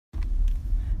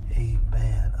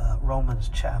Romans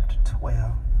chapter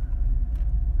 12.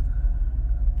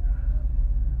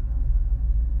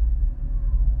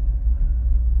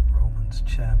 Romans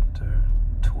chapter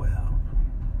 12.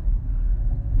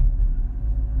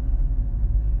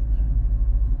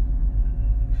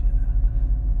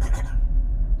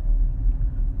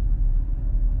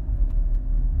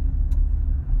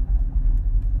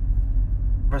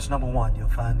 Verse number 1, you'll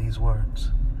find these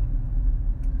words.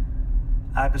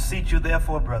 I beseech you,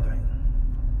 therefore, brethren,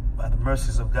 by the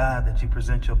mercies of God, that you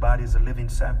present your bodies a living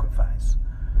sacrifice,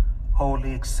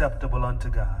 wholly acceptable unto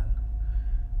God,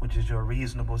 which is your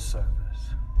reasonable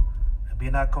service. And be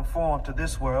not conformed to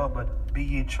this world, but be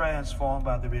ye transformed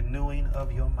by the renewing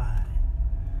of your mind,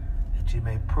 that ye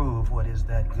may prove what is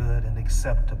that good and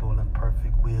acceptable and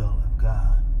perfect will of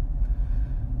God.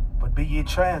 But be ye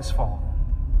transformed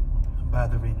by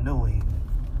the renewing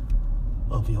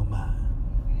of your mind.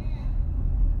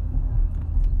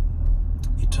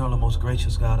 Eternal, most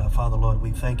gracious God, our Father, Lord,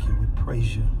 we thank you, we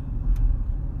praise you.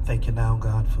 Thank you now,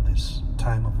 God, for this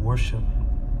time of worship.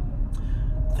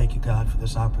 Thank you, God, for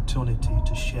this opportunity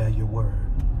to share your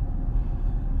word.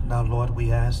 Now, Lord,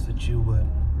 we ask that you would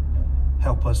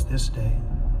help us this day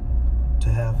to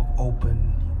have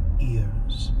open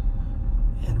ears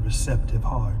and receptive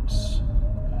hearts,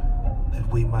 that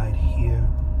we might hear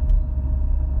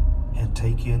and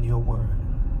take in your word.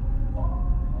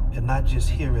 And not just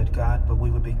hear it, God, but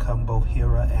we would become both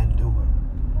hearer and doer.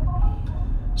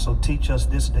 So teach us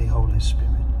this day, Holy Spirit.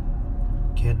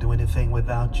 Can't do anything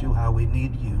without you, how we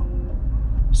need you.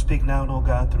 Speak now, oh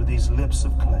God, through these lips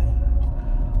of clay,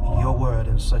 your word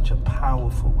in such a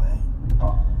powerful way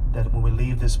that when we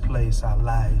leave this place, our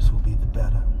lives will be the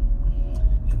better.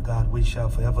 And God, we shall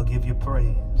forever give you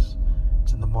praise.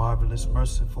 It's in the marvelous,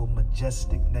 merciful,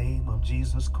 majestic name of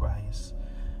Jesus Christ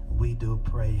we do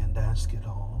pray and ask it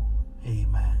all.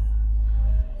 Amen.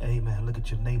 Amen. Look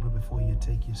at your neighbor before you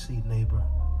take your seat, neighbor.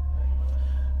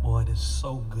 Boy, it is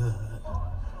so good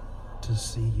to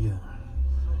see you.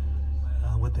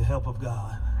 With the help of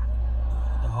God,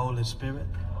 the Holy Spirit,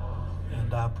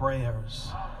 and our prayers,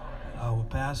 our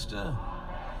pastor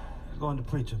is going to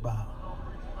preach about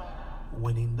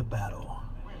winning the battle.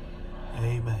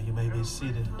 Amen. You may be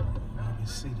seated. You may be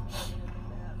seated.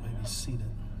 You may be seated.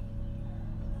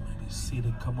 You may be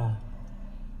seated. Come on.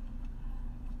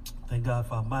 Thank God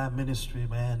for my ministry,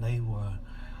 man. They were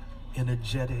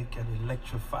energetic and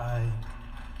electrified.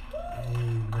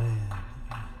 Amen.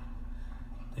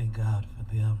 Thank God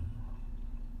for them.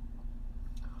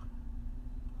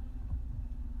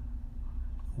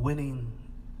 Winning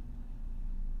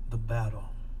the battle.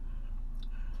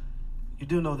 You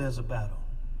do know there's a battle.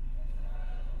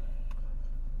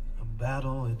 A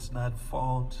battle, it's not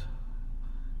fought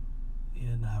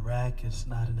in Iraq, it's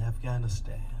not in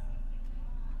Afghanistan.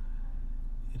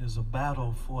 It is a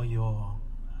battle for your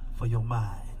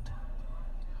mind.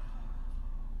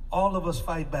 All of us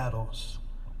fight battles.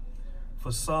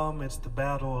 For some, it's the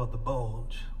battle of the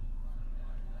bulge.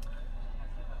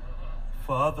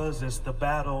 For others, it's the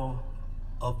battle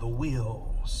of the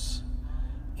wheels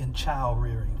in child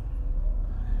rearing.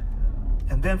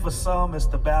 And then for some, it's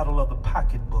the battle of the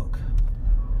pocketbook.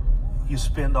 You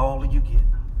spend all you get.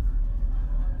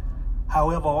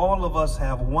 However, all of us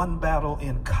have one battle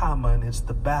in common. It's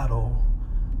the battle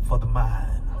for the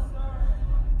mind.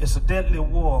 It's a deadly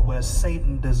war where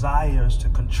Satan desires to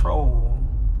control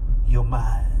your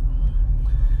mind.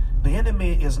 The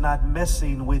enemy is not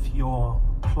messing with your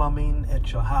plumbing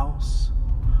at your house.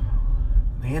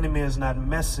 The enemy is not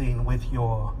messing with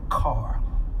your car.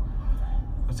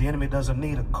 Because the enemy doesn't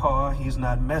need a car. He's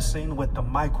not messing with the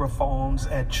microphones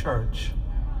at church.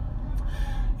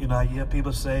 You know, I hear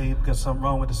people say because something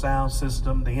wrong with the sound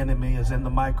system, the enemy is in the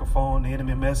microphone, the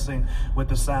enemy messing with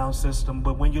the sound system.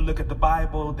 But when you look at the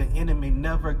Bible, the enemy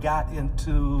never got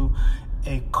into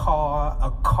a car, a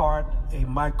cart, a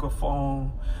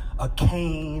microphone, a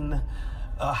cane,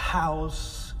 a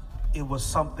house. It was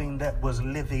something that was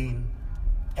living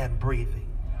and breathing.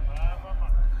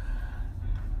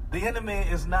 The enemy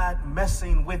is not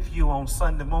messing with you on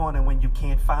Sunday morning when you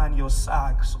can't find your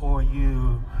socks or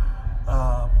you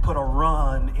put a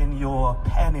run in your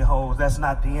pantyhose. That's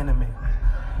not the enemy.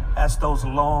 That's those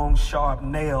long, sharp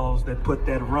nails that put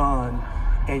that run,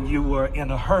 and you were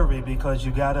in a hurry because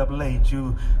you got up late.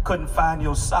 You couldn't find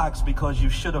your socks because you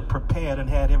should have prepared and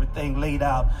had everything laid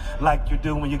out like you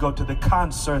do when you go to the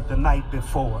concert the night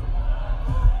before.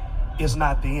 It's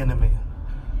not the enemy.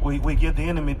 We give the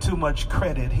enemy too much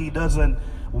credit. He doesn't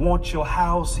want your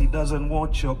house. He doesn't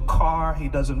want your car. He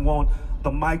doesn't want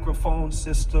the microphone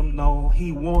system. No,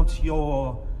 he wants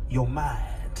your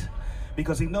mind.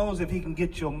 because he knows if he can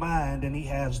get your mind, then he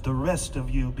has the rest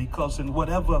of you, because in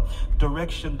whatever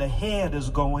direction the head is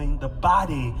going, the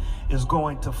body is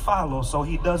going to follow. So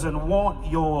he doesn't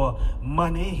want your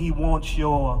money, he wants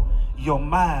your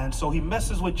mind. So he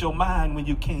messes with your mind when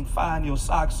you can't find your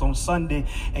socks on Sunday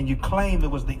and you claim it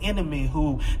was the enemy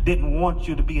who didn't want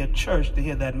you to be at church to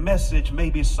hear that message.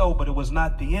 Maybe so, but it was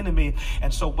not the enemy.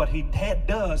 And so what he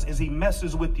does is he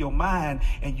messes with your mind,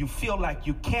 and you feel like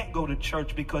you can't go to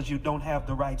church because you don't have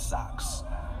the right socks.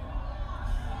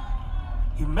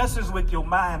 He messes with your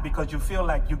mind because you feel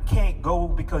like you can't go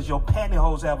because your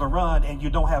pantyhose have a run and you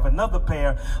don't have another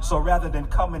pair. So rather than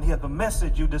come and hear the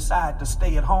message, you decide to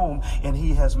stay at home, and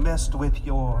he has messed with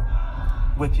your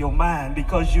mind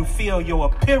because you feel your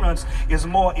appearance is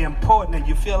more important, and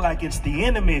you feel like it's the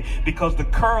enemy because the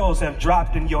curls have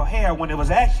dropped in your hair, when it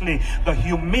was actually the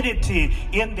humidity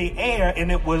in the air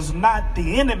and it was not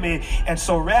the enemy. And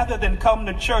so rather than come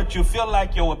to church, you feel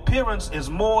like your appearance is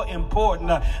more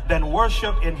important than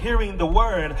worship and hearing the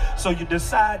word. So you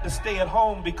decide to stay at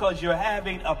home because you're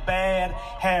having a bad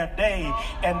hair day,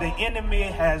 and the enemy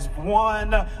has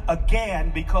won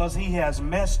again because he has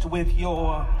messed with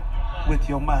your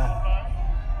mind.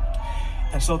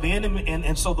 And so the enemy,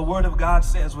 and so the word of God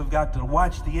says we've got to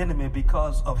watch the enemy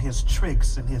because of his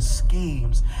tricks and his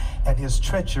schemes and his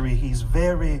treachery. He's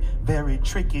very, very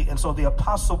tricky. And so the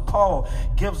Apostle Paul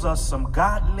gives us some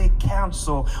godly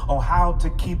counsel on how to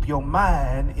keep your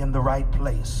mind in the right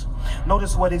place.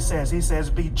 Notice what he says. He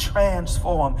says, be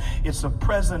transformed. It's a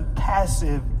present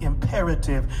passive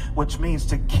imperative, which means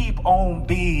to keep on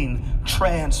being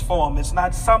transformed. It's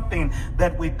not something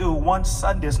that we do one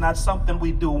Sunday. It's not something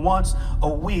we do once a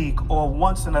week or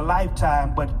once in a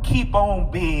lifetime, but keep on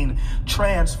being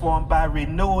transformed by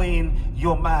renewing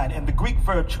your mind. And the Greek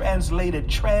verb translated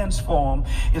transform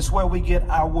is where we get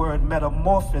our word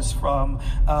metamorphosis from.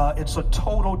 It's a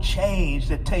total change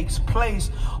that takes place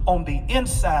on the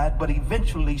inside, but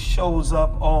eventually shows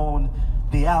up on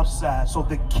the outside. So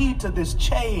the key to this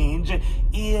change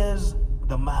is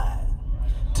the mind.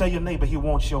 Tell your neighbor, he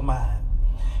wants your mind.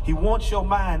 He wants your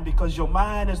mind because your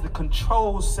mind is the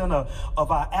control center of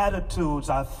our attitudes,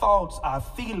 our thoughts, our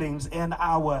feelings, and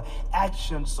our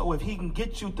actions. So if he can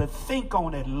get you to think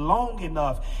on it long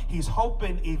enough, he's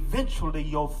hoping eventually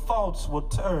your thoughts will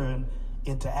turn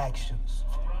into actions.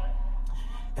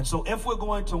 And so if we're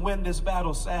going to win this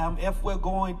battle, Sam, if we're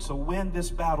going to win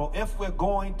this battle, if we're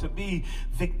going to be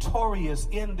victorious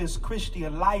in this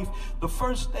Christian life, the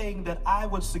first thing that I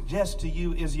would suggest to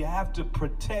you is you have to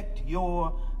protect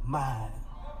your mind.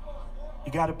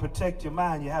 You got to protect your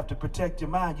mind. You have to protect your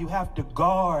mind. You have to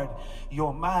guard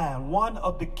your mind. One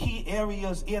of the key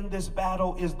areas in this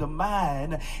battle is the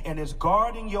mind, and it's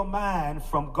guarding your mind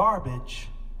from garbage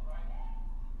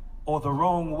or the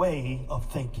wrong way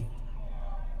of thinking.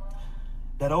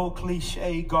 That old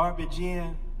cliche, garbage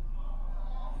in,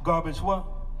 garbage what?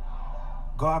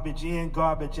 Garbage in,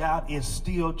 garbage out is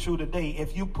still true today.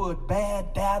 If you put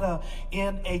bad data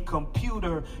in a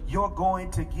computer, you're going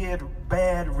to get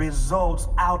bad results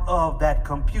out of that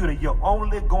computer. You're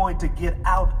only going to get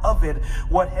out of it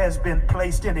what has been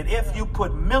placed in it. If you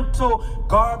put mental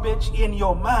garbage in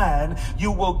your mind,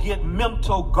 you will get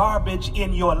mental garbage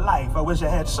in your life. I wish I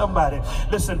had somebody.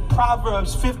 Listen,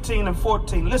 Proverbs 15 and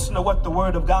 14. Listen to what the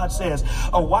word of God says.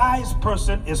 A wise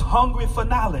person is hungry for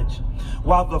knowledge,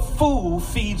 while the fool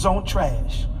feeds on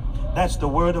trash. That's the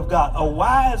word of God. A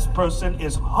wise person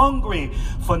is hungry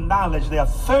for knowledge. They're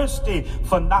thirsty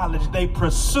for knowledge. They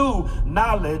pursue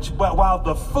knowledge, but while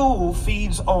the fool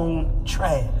feeds on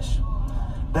trash.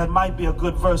 That might be a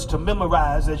good verse to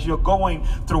memorize as you're going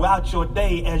throughout your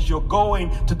day, as you're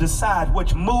going to decide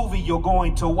which movie you're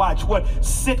going to watch, what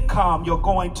sitcom you're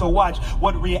going to watch,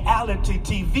 what reality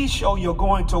TV show you're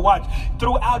going to watch.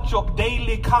 Throughout your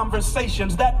daily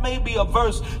conversations, that may be a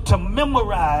verse to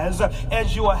memorize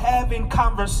as you are having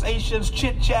conversations,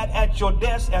 chit-chat at your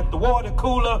desk, at the water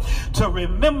cooler, to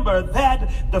remember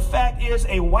that the fact is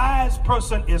a wise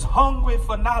person is hungry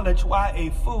for knowledge while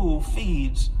a fool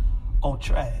feeds on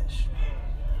trash.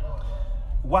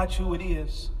 Watch who it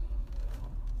is.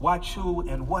 Watch who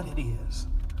and what it is.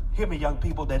 Hear me, young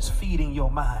people, that's feeding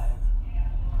your mind.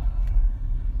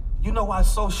 You know why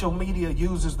social media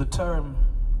uses the term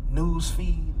news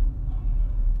feed,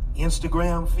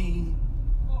 Instagram feed,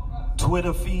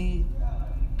 Twitter feed?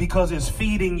 Because it's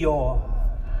feeding your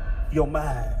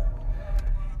mind.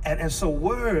 And so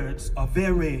words are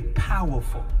very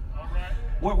powerful.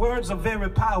 Words are very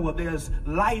powerful. There's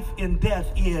life and death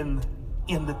in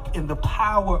the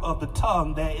power of the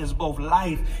tongue. There is both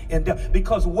life and death,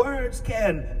 because words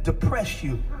can depress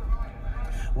you.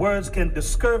 Words can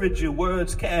discourage you.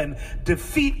 Words can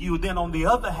defeat you. Then on the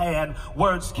other hand,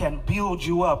 words can build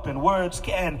you up and words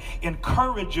can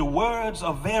encourage you. Words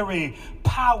are very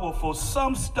powerful.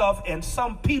 Some stuff and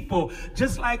some people,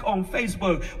 just like on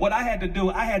Facebook, what I had to do,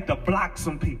 I had to block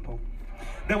some people.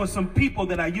 There were some people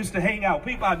that I used to hang out,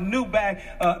 people I knew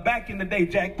back in the day,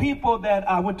 Jack, people that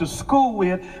I went to school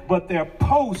with, but their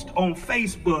post on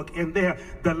Facebook and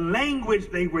the language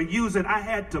they were using, I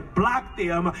had to block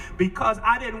them because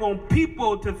I didn't want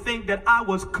people to think that I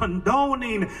was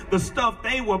condoning the stuff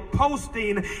they were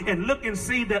posting and look and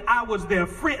see that I was their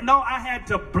friend. No, I had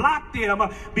to block them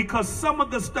because some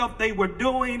of the stuff they were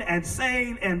doing and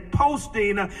saying and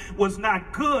posting was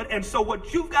not good. And so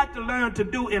what you've got to learn to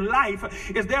do in life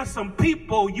is there's some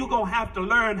people you're going to have to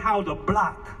learn how to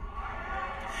block.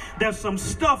 There's some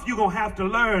stuff you're going to have to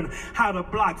learn how to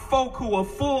block. Folk who are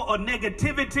full of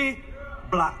negativity,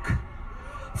 block.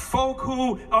 Folk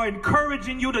who are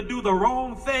encouraging you to do the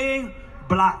wrong thing,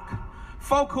 block.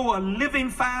 Folk who are living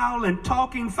foul and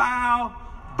talking foul,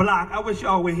 block. I wish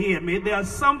y'all were hearing me. There are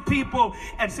some people,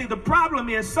 and see, the problem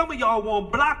is some of y'all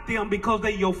won't block them because they're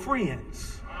your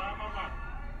friends.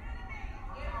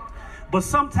 But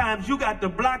sometimes you got to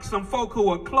block some folk who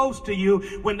are close to you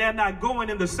when they're not going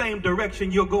in the same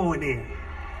direction you're going in.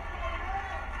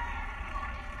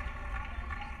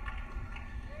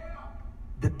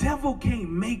 The devil can't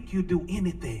make you do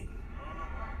anything.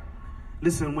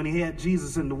 Listen, when he had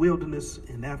Jesus in the wilderness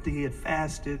and after he had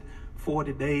fasted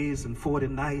 40 days and 40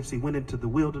 nights, he went into the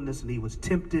wilderness and he was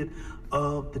tempted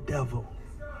of the devil.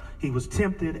 He was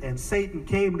tempted and Satan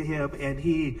came to him and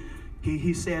he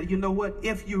said, you know what,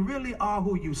 if you really are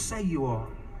who you say you are,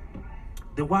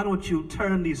 then why don't you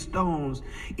turn these stones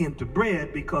into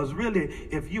bread? Because really,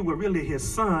 if you were really his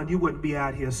son, you wouldn't be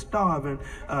out here starving.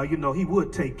 He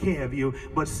would take care of you.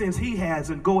 But since he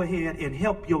hasn't, go ahead and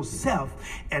help yourself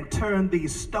and turn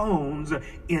these stones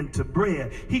into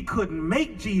bread. He couldn't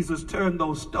make Jesus turn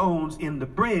those stones into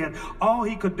bread. All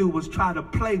he could do was try to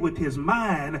play with his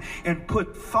mind and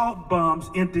put thought bombs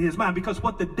into his mind. Because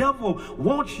what the devil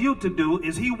wants you to do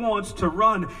is he wants to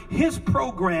run his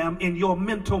program in your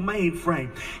mental mainframe.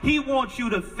 He wants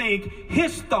you to think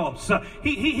his thoughts.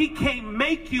 He can't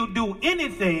make you do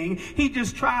anything. He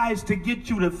just tries to get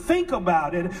you to think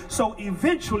about it. So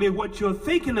eventually what you're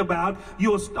thinking about,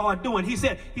 you'll start doing. He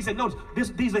said, notice,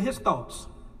 these are his thoughts.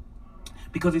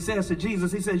 Because he says to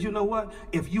Jesus, he says, you know what?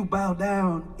 If you bow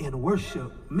down and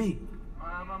worship me.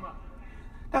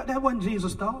 That wasn't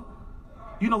Jesus' thought.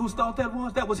 You know whose thought that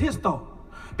was? That was his thought.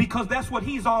 Because that's what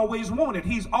he's always wanted.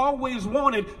 He's always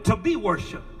wanted to be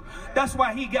worshiped. That's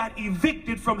why he got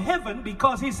evicted from heaven,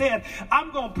 because he said,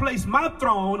 I'm going to place my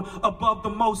throne above the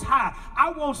Most High.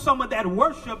 I want some of that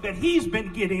worship that he's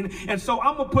been getting, and so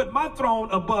I'm going to put my throne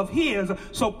above his,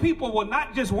 so people will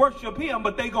not just worship him,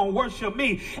 but they're going to worship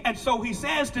me. And so he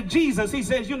says to Jesus, he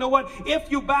says, you know what? If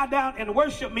you bow down and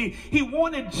worship me, he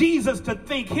wanted Jesus to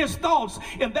think his thoughts,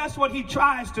 and that's what he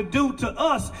tries to do to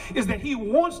us, is that he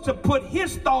wants to put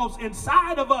his thoughts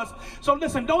inside of us. So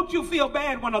listen, don't you feel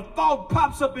bad when a thought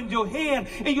pops up in your head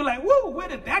and you're like, whoa, where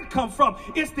did that come from?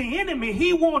 It's the enemy.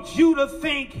 He wants you to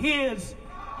think his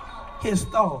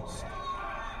thoughts.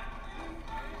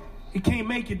 He can't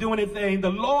make you do anything.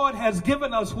 The Lord has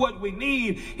given us what we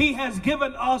need. He has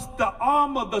given us the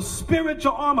armor, the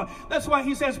spiritual armor. That's why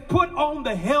he says, put on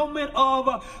the helmet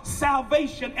of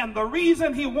salvation. And the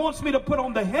reason he wants me to put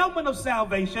on the helmet of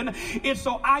salvation is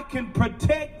so I can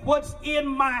protect what's in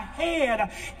my head.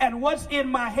 And what's in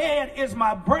my head is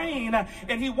my brain.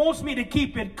 And he wants me to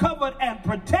keep it covered and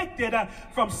protected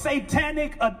from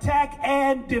satanic attack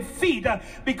and defeat.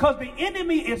 Because the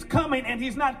enemy is coming, and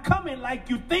he's not coming like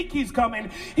you think he's coming.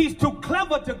 He's too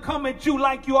clever to come at you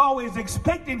like you always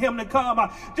expecting him to come.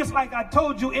 Just like I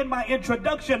told you in my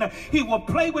introduction, he will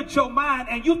play with your mind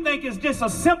and you think it's just a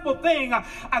simple thing.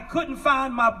 I couldn't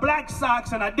find my black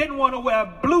socks and I didn't want to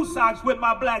wear blue socks with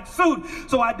my black suit,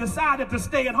 so I decided to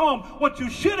stay at home. What you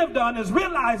should have done is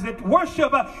realize that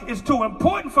worship is too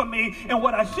important for me, and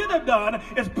what I should have done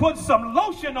is put some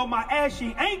lotion on my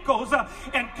ashy ankles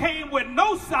and came with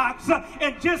no socks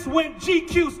and just went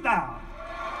GQ style.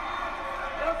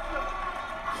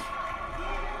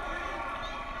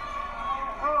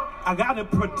 I got to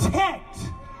protect.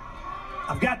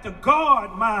 I've got to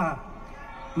guard my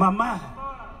mind.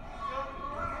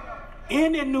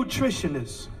 Any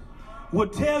nutritionist will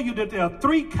tell you that there are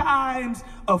 3 kinds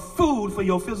of food for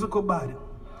your physical body.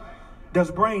 There's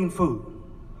brain food.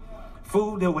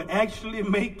 Food that will actually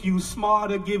make you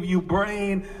smarter, give you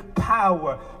brain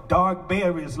power. Dark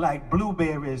berries like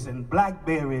blueberries and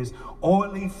blackberries,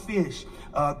 oily fish,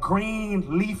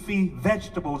 green leafy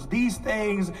vegetables. These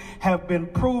things have been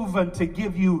proven to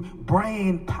give you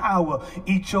brain power.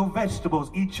 Eat your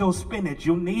vegetables, eat your spinach.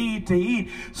 You need to eat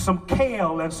some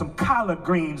kale and some collard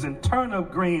greens and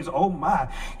turnip greens. Oh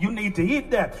my, you need to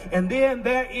eat that. And then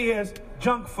there is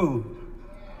junk food.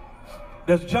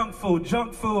 There's junk food.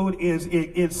 Junk food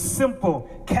is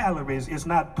simple calories. It's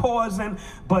not poison,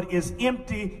 but it's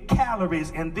empty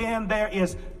calories. And then there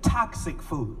is toxic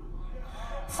food.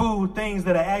 Food, things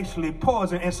that are actually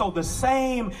poison. And so the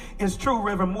same is true,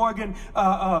 Reverend Morgan,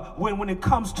 when it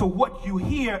comes to what you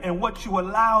hear and what you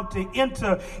allow to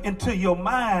enter into your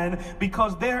mind,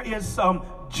 because there is some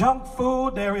junk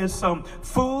food, there is some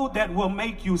food that will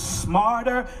make you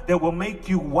smarter, that will make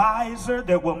you wiser,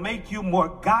 that will make you more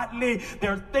godly.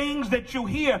 There are things that you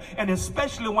hear, and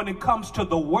especially when it comes to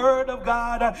the Word of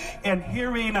God and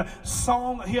hearing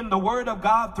the Word of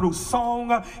God through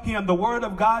song, hearing the Word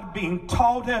of God being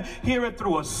taught, hear it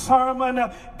through a sermon.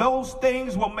 Those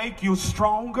things will make you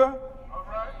stronger,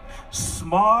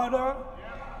 smarter,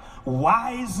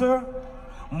 wiser,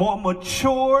 more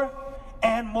mature,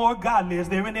 and more godly. Is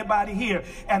there anybody here?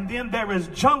 And then there is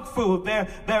junk food.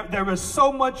 There is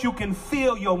so much you can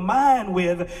fill your mind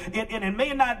with, and it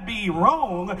may not be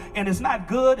wrong, and it's not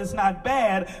good, it's not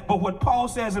bad, but what Paul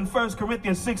says in 1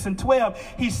 Corinthians 6:12,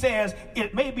 he says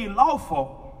it may be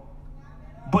lawful,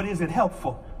 but is it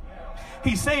helpful?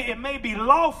 He say it may be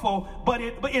lawful, but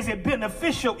is it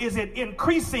beneficial? Is it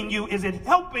increasing you? Is it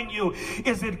helping you?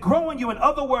 Is it growing you? In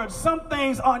other words, some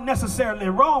things aren't necessarily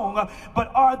wrong,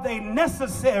 but are they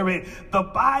necessary? The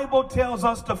Bible tells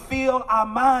us to fill our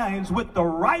minds with the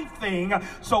right thing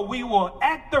so we will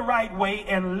act the right way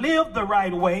and live the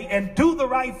right way and do the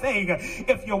right thing.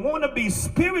 If you want to be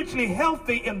spiritually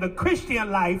healthy in the Christian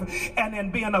life and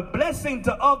in being a blessing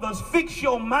to others, fix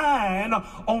your mind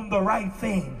on the right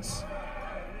things.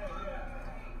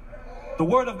 The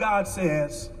Word of God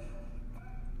says,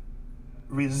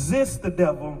 resist the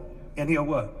devil and he'll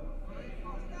what?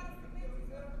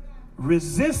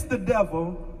 Resist the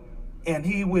devil and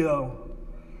he will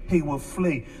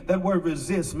flee. That word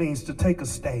resist means to take a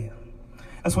stand.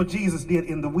 That's what Jesus did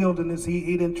in the wilderness.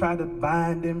 He didn't try to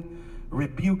bind him,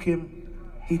 rebuke him.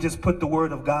 He just put the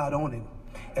Word of God on him.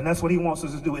 And that's what he wants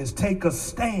us to do, is take a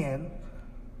stand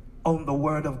on the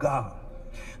Word of God.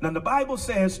 Now the Bible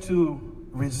says to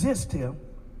resist him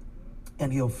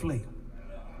and he'll flee.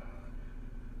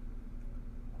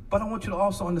 But I want you to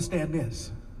also understand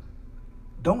this.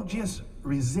 Don't just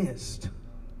resist,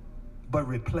 but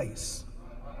replace.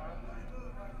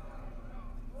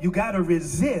 You got to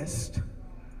resist,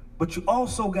 but you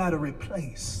also got to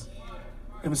replace.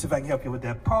 Let me see if I can help you with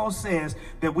that. Paul says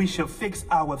that we should fix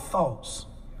our thoughts.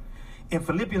 In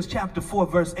Philippians chapter 4,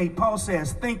 verse 8, Paul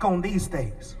says, think on these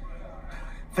things.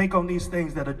 Think on these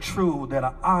things that are true, that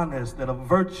are honest, that are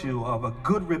virtue, of a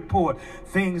good report,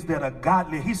 things that are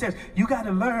godly. He says, you got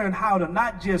to learn how to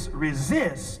not just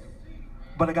resist,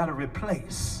 but I got to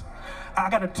replace. I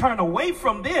got to turn away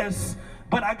from this,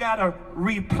 but I got to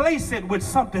replace it with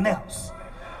something else.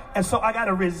 And so I got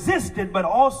to resist it, but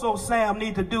also, Sam,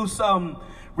 need to do some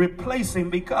replacing,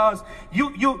 because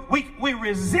we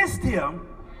resist him,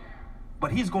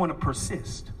 but he's going to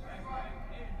persist.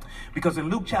 Because in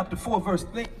Luke chapter 4, verse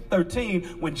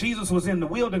 13, when Jesus was in the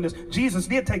wilderness, Jesus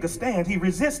did take a stand. He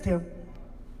resisted him.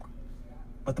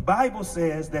 But the Bible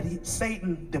says that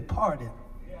Satan departed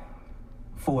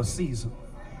for a season.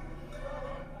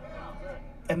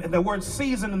 And the word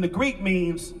season in the Greek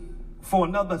means for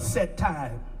another set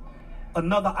time,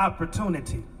 another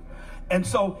opportunity. And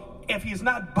so if he's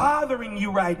not bothering you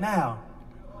right now,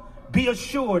 be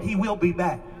assured he will be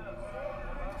back.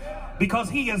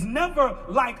 Because he is never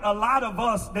like a lot of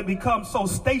us that become so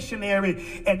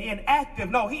stationary and inactive.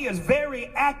 No, he is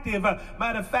very active.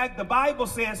 Matter of fact, the Bible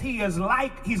says he's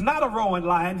not a roaring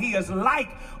lion. He is like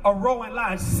a roaring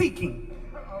lion seeking.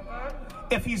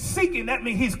 If he's seeking, that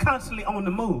means he's constantly on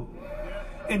the move.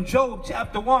 In Job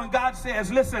chapter 1, God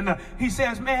says, listen, he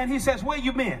says, where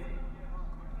you been?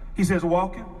 He says,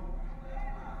 walking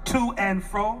to and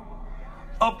fro,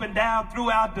 up and down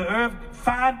throughout the earth,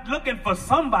 looking for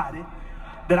somebody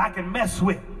that I can mess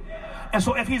with. And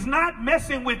so if he's not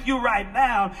messing with you right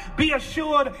now, be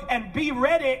assured and be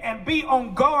ready and be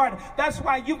on guard. That's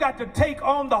why you got to take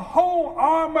on the whole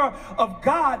armor of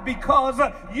God, because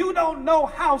you don't know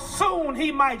how soon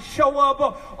he might show up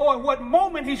or what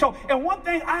moment he show. And one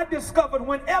thing I discovered,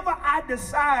 whenever I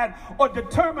decide or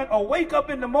determine or wake up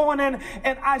in the morning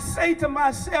and I say to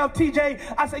myself, TJ,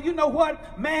 I say, you know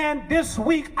what, man, this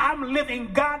week I'm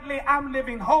living godly, I'm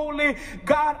living holy.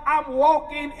 God, I'm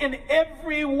walking in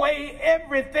every way,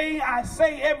 everything I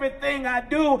say, everything I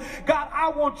do. God, I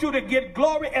want you to get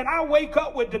glory. And I wake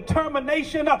up with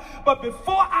determination. But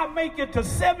before I make it to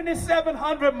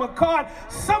 7700 McCart,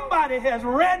 somebody has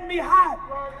ran me hot.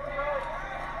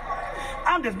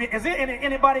 Is there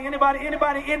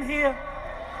anybody in here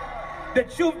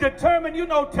that you've determined, you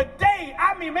know, today,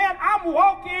 I mean, man, I'm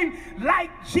walking like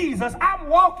Jesus. I'm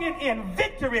walking in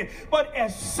victory. But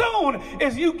as soon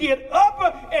as you get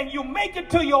up and you make it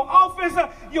to your office,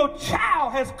 your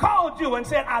child has called you and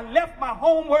said, I left my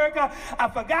homework, I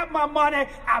forgot my money,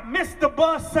 I missed the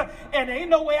bus, and there ain't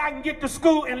no way I can get to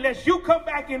school unless you come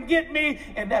back and get me,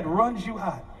 and that runs you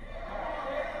hot.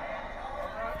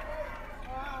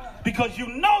 Because you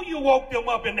know you woke them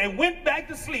up and they went back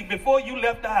to sleep before you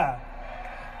left the house.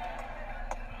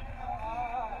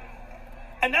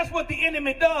 And that's what the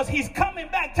enemy does. He's coming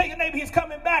back. Tell your neighbor he's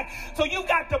coming back. So you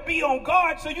got to be on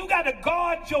guard. So you got to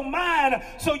guard your mind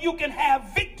so you can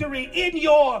have victory in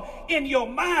your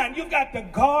mind. You got to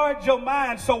guard your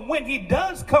mind. So when he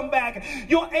does come back,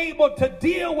 you're able to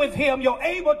deal with him. You're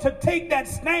able to take that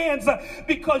stance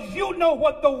because you know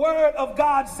what the word of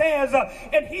God says.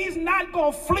 And he's not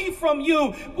going to flee from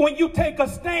you when you take a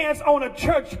stance on a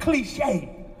church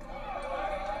cliche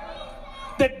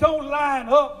that don't line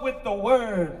up with the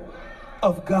word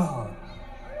of God.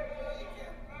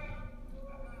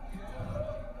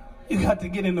 You got to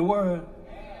get in the word.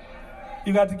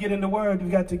 You got to get in the word. You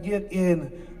got to get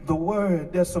in the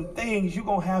word. There's some things you're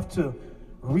going to have to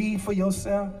read for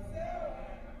yourself,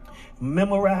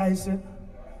 memorize it.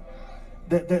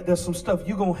 There's some stuff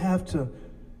you're going to have to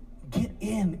get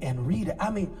in and read it.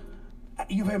 I mean,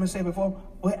 you've heard me say before,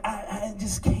 well, I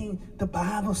just can't, the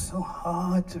Bible's so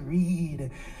hard to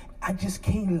read. I just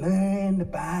can't learn the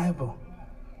Bible.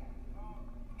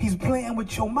 He's playing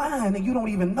with your mind and you don't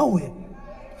even know it.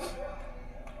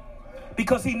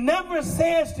 Because he never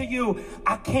says to you,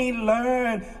 I can't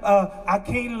learn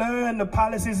the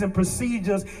policies and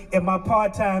procedures in my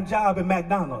part-time job at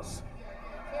McDonald's.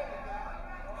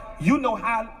 You know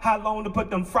how long to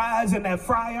put them fries in that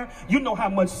fryer. You know how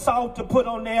much salt to put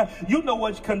on there. You know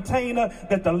which container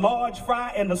that the large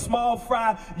fry and the small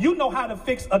fry. You know how to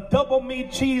fix a double meat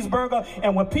cheeseburger.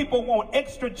 And when people want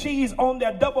extra cheese on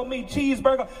their double meat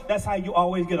cheeseburger, that's how you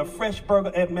always get a fresh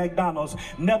burger at McDonald's.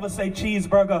 Never say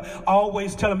cheeseburger.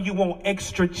 Always tell them you want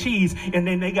extra cheese. And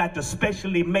then they got to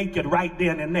specially make it right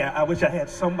then and there. I wish I had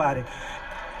somebody.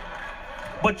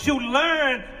 But you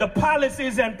learn the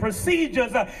policies and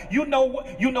procedures. You know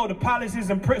the policies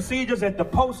and procedures at the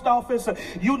post office.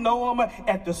 You know them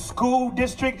at the school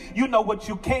district. You know what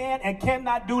you can and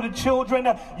cannot do to children.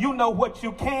 You know what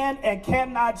you can and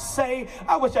cannot say.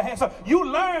 I wish I had some. You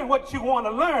learn what you want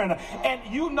to learn. And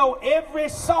you know every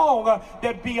song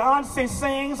that Beyonce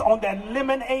sings on that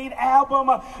Lemonade album.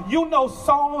 You know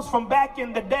songs from back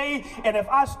in the day. And if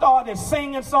I started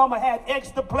singing some, I had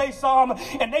X to play some,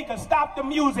 and they could stop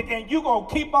the music and you gonna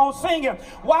keep on singing.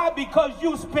 Why? Because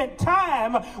you spent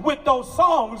time with those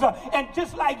songs. And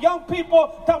just like young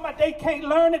people talking about they can't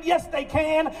learn it, yes they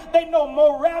can. They know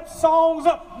more rap songs.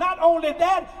 Not only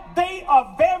that, they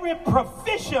are very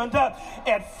proficient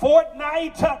at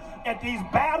Fortnite, at these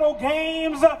battle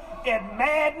games, at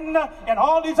Madden, and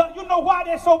all these other. You know why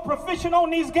they're so proficient on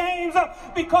these games?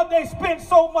 Because they spend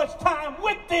so much time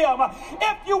with them.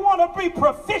 If you want to be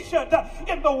proficient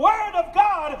in the Word of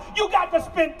God, you got to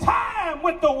spend time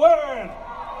with the Word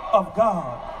of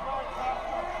God.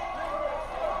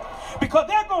 Because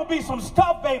there's going to be some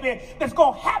stuff, baby, that's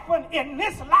going to happen in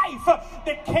this life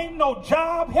that can't no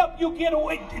job help you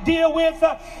deal with,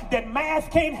 that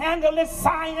math can't handle it,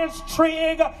 science,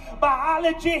 trig,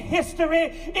 biology, history.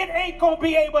 It ain't going to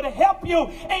be able to help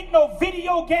you. Ain't no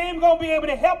video game going to be able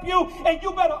to help you. And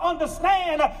you better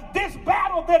understand this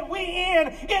battle that we in,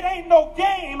 it ain't no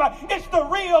game. It's the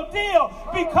real deal.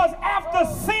 Because after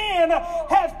sin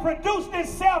has produced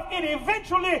itself, it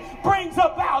eventually brings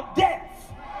about death.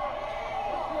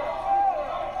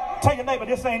 Tell your neighbor,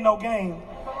 this ain't no game.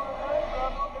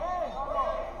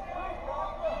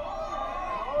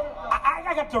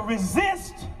 I got to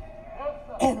resist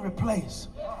and replace.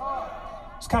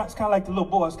 It's kind of like the little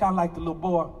boy. It's kind of like the little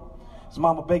boy. His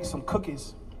mama baked some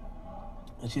cookies.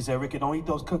 And she said, Ricky, don't eat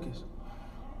those cookies.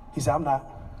 He said, I'm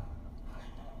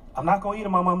not going to eat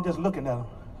them, Mama. I'm just looking at them.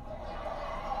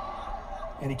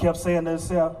 And he kept saying to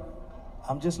himself,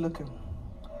 I'm just looking.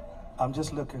 I'm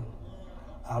just looking.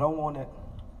 I don't want it.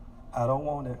 I don't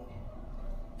want it.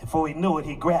 Before he knew it,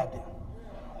 he grabbed it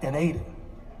and ate it.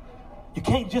 You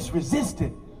can't just resist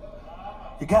it.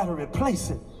 You got to replace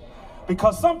it.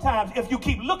 Because sometimes if you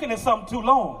keep looking at something too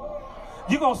long,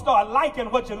 you're going to start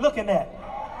liking what you're looking at.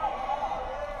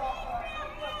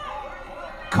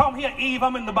 Come here, Eve.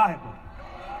 I'm in the Bible.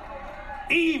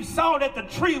 Eve saw that the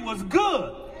tree was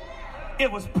good.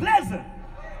 It was pleasant.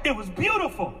 It was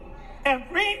beautiful. And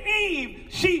Eve,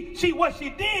 what she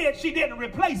did, she didn't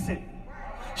replace it.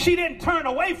 She didn't turn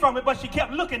away from it, but she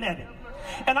kept looking at it.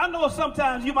 And I know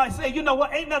sometimes you might say, you know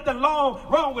what, ain't nothing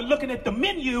wrong with looking at the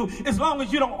menu as long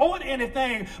as you don't order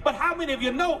anything. But how many of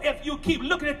you know if you keep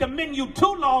looking at the menu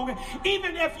too long,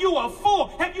 even if you are full,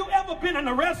 have you ever been in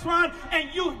a restaurant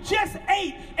and you just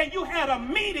ate and you had a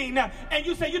meeting and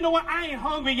you say, you know what, I ain't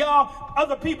hungry, y'all.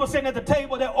 Other people sitting at the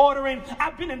table, they're ordering.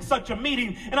 I've been in such a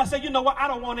meeting and I say, you know what, I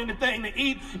don't want anything to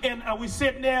eat. And we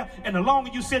sitting there, and the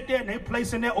longer you sit there and they're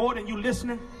placing their order and you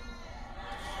listening,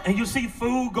 and you see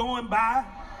food going by,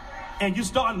 and you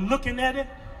start looking at it,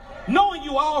 knowing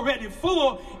you already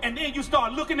full, and then you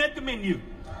start looking at the menu.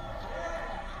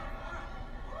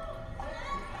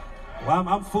 Well,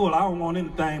 I'm full, I don't want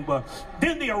anything, but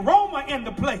then the aroma in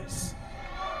the place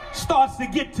starts to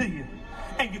get to you.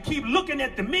 And you keep looking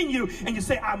at the menu, and you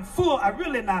say, I'm full, I'm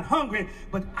really not hungry,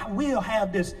 but I will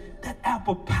have that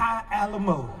apple pie a la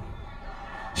mode.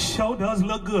 Sure does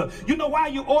look good. You know why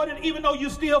you ordered even though you're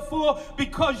still full?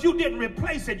 Because you didn't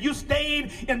replace it. You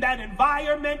stayed in that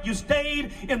environment. You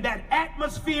stayed in that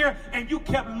atmosphere, and you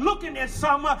kept looking at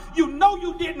something you know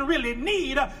you didn't really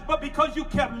need, but because you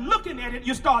kept looking at it,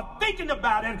 you start thinking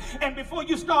about it, and before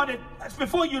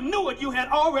you knew it, you had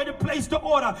already placed the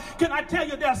order. Can I tell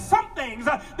you, there's some things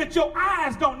that your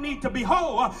eyes don't need to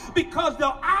behold, because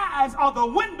the eyes are the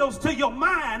windows to your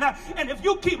mind, and if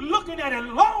you keep looking at it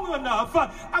long enough,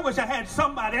 I wish I had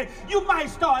somebody, you might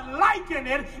start liking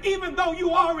it even though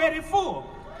you already full.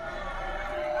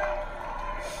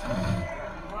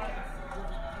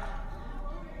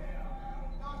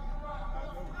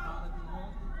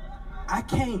 I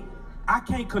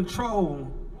can't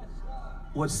control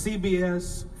what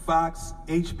CBS, Fox,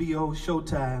 HBO,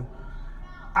 Showtime,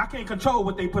 I can't control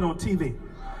what they put on TV,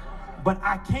 but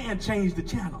I can change the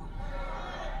channel.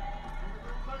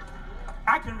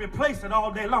 I can replace it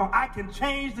all day long. I can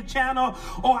change the channel,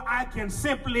 or I can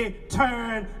simply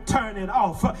turn it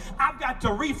off. I've got to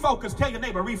refocus. Tell your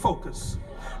neighbor, refocus.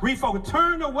 Refocus.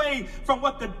 Turn away from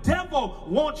what the devil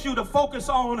wants you to focus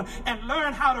on and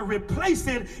learn how to replace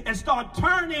it, and start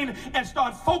turning and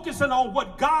start focusing on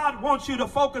what God wants you to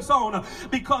focus on.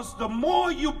 Because the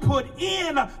more you put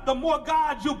in, the more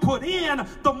God you put in,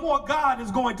 the more God is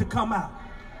going to come out.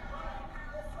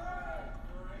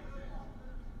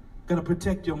 Got to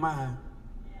protect your mind.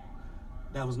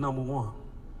 That was number one.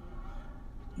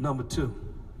 Number two,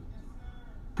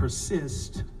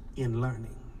 persist in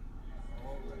learning.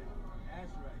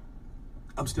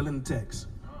 I'm still in the text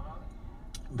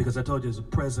because I told you it's a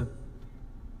present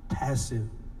passive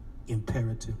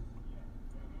imperative,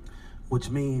 which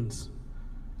means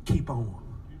keep on.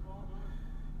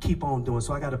 Keep on doing.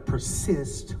 So I got to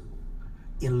persist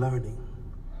in learning.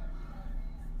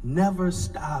 Never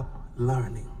stop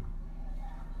learning.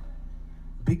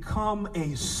 Become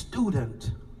a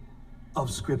student of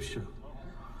Scripture.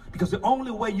 Because the only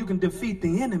way you can defeat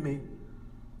the enemy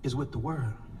is with the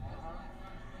Word.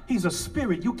 He's a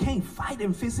spirit. You can't fight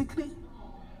him physically.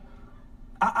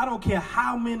 I don't care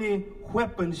how many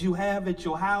weapons you have at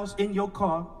your house, in your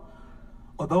car,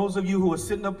 or those of you who are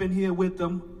sitting up in here with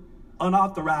them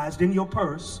unauthorized in your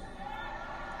purse.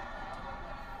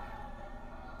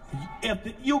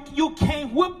 You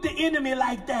can't whoop the enemy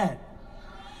like that.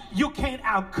 You can't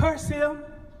out-curse him.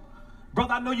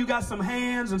 Brother, I know you got some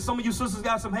hands, and some of you sisters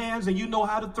got some hands, and you know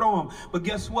how to throw them. But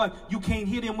guess what? You can't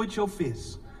hit him with your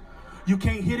fists. You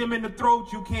can't hit him in the throat.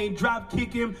 You can't drop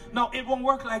kick him. No, it won't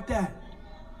work like that.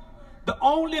 The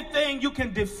only thing you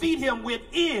can defeat him with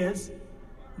is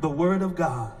the Word of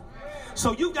God.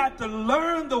 So you got to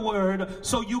learn the Word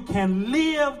so you can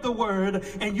live the Word,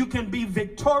 and you can be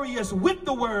victorious with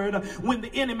the Word when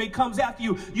the enemy comes after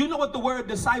you. You know what the word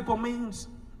disciple means?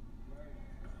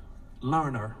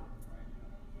 Learner,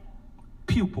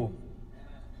 pupil,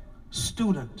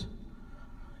 student.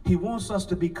 He wants us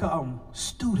to become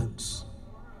students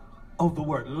of the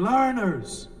Word,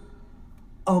 learners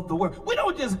of the Word. We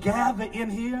don't just gather in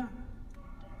here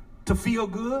to feel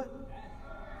good.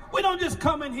 We don't just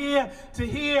come in here to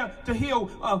hear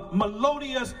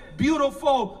melodious,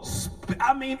 beautiful,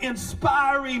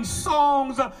 inspiring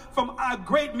songs from our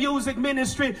great music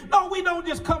ministry. No, we don't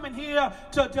just come in here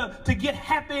to get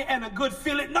happy and a good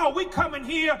feeling. No, we come in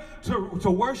here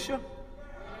to worship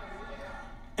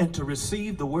and to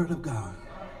receive the word of God.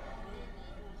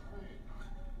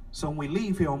 So when we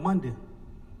leave here on Monday,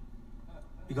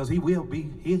 because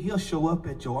he'll show up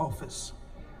at your office.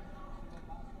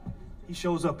 He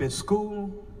shows up at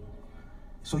school.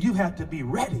 So you have to be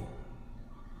ready.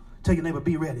 Tell your neighbor,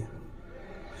 be ready.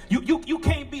 You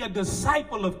can't be a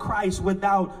disciple of Christ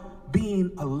without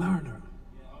being a learner.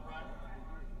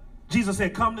 Jesus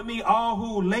said, come to me, all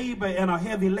who labor and are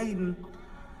heavy laden,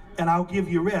 and I'll give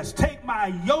you rest. Take my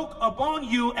yoke upon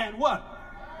you and what?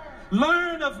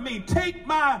 Learn of me. Take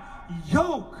my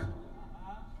yoke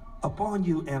upon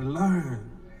you and learn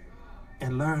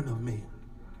of me.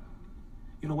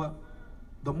 You know what?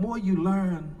 The more you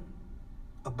learn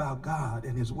about God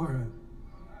and his word,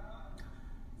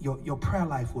 your prayer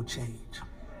life will change.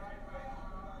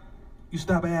 You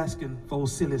stop asking for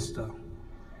silly stuff.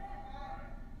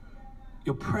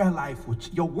 Your prayer life,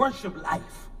 your worship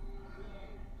life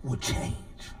will change.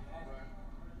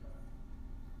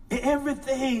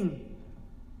 Everything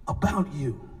about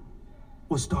you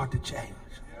will start to change.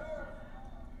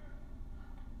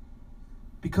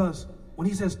 Because when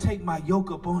he says, take my yoke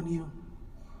upon you,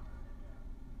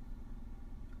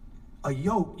 a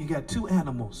yoke, you got two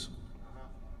animals.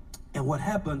 And what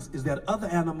happens is that other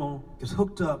animal is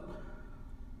hooked up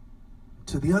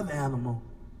to the other animal.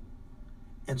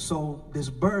 And so this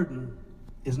burden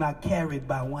is not carried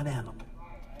by one animal.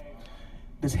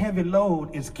 This heavy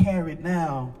load is carried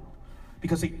now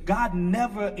because God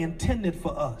never intended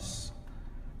for us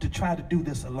to try to do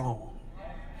this alone.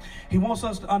 He wants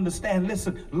us to understand,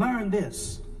 listen, learn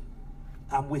this.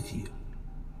 I'm with you.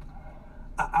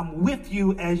 I'm with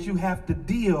you as you have to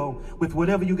deal with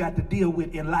whatever you got to deal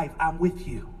with in life. I'm with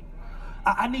you.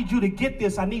 I need you to get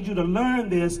this. I need you to learn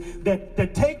this,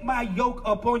 that take my yoke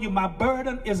upon you. My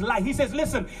burden is light. He says,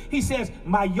 listen, he says,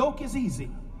 my yoke is easy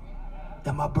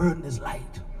and my burden is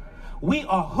light. We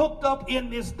are hooked up in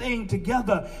this thing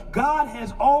together. God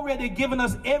has already given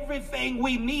us everything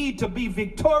we need to be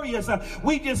victorious.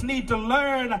 We just need to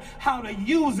learn how to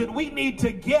use it. We need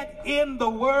to get in the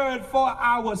word for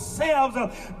ourselves.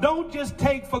 Don't just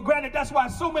take for granted. That's why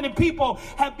so many people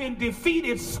have been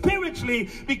defeated spiritually,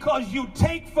 because you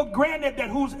take for granted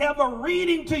that who's ever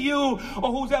reading to you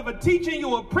or who's ever teaching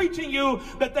you or preaching you,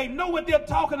 that they know what they're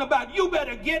talking about. You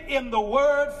better get in the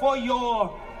word for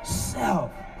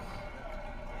yourself.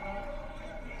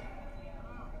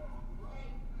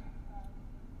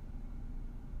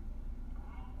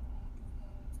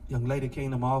 Young lady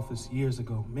came to my office years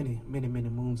ago, many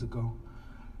moons ago,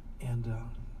 and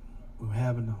we were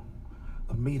having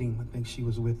a meeting. I think she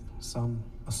was with some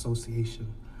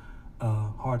association,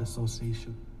 heart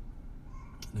association.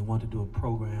 And they wanted to do a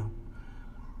program,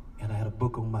 and I had a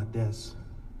book on my desk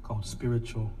called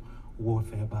Spiritual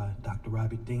Warfare by Dr.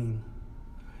 Robbie Dean.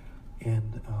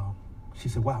 And she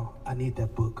said, wow, I need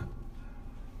that book,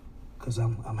 because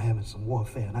I'm having some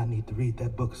warfare, and I need to read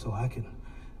that book so I can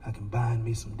bind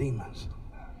me some demons.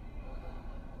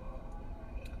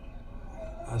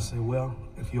 I said, well,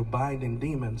 if you're binding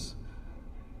demons,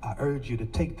 I urge you to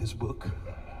take this book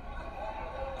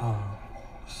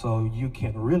so you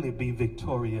can really be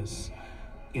victorious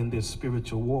in this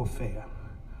spiritual warfare,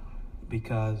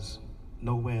 because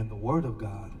nowhere in the Word of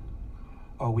God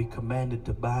are we commanded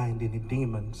to bind any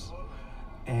demons.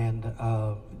 And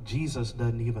Jesus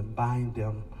doesn't even bind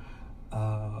them.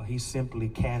 He simply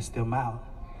cast them out,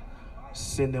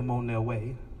 send them on their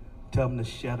way, tell them to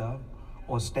shut up,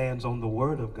 or stands on the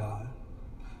word of God.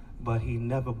 But he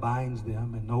never binds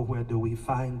them, and nowhere do we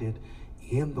find it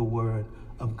in the word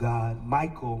of God.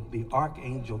 Michael, the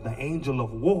archangel, the angel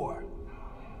of war.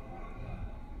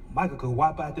 Michael could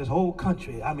wipe out this whole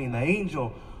country. I mean, the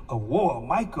angel of war.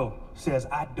 Michael says,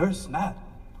 I durst not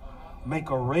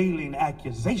make a railing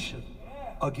accusation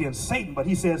against Satan. But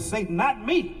he says, Satan, not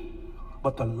me,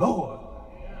 but the Lord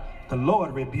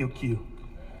rebuke you.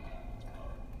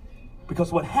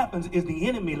 Because what happens is the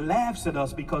enemy laughs at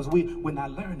us because we're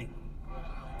not learning.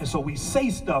 And so we say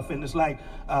stuff, and it's like,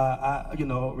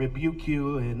 rebuke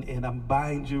you, and I'm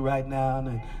bind you right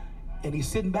now. And he's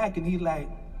sitting back, and he's like,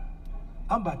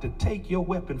 I'm about to take your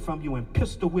weapon from you and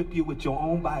pistol whip you with your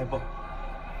own Bible,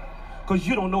 because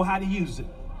you don't know how to use it.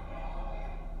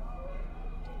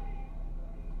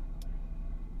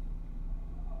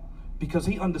 Because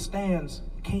he understands,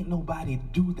 can't nobody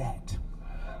do that.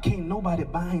 Can't nobody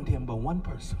bind him but one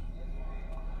person.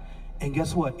 And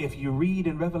guess what? If you read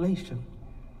in Revelation,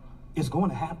 it's going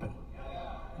to happen.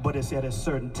 But it's at a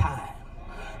certain time.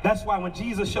 That's why when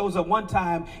Jesus shows up one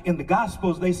time in the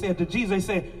Gospels, they said to Jesus, they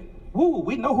said, woo,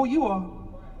 we know who you are.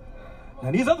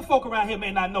 Now, these other folk around here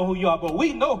may not know who you are, but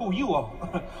we know who you are.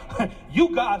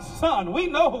 You God's son. We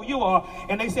know who you are.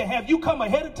 And they said, have you come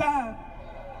ahead of time?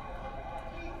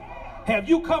 Have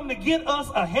you come to get us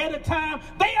ahead of time?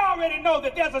 They already know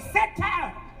that there's a set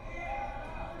time.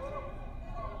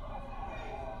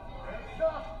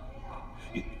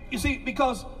 You see,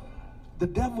 because the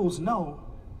devils know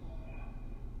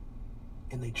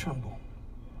and they tremble.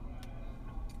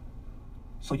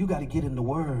 So you got to get in the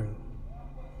word.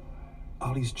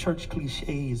 All these church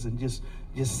cliches and just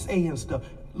saying stuff.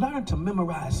 Learn to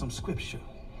memorize some scripture.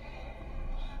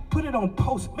 Put it on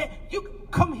post. Man, you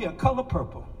come here, color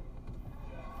purple.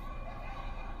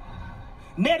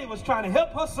 Nettie was trying to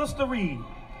help her sister read.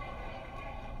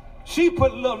 She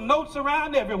put little notes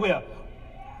around everywhere.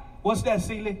 What's that,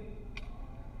 Celie?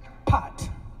 Pot.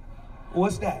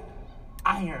 What's that?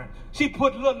 Iron. She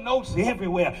put little notes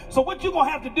everywhere. So what you're going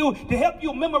to have to do to help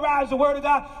you memorize the word of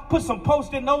God, put some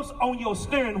post-it notes on your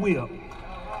steering wheel.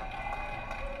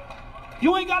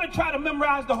 You ain't got to try to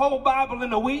memorize the whole Bible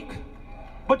in a week,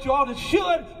 but you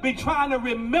should be trying to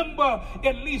remember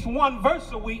at least one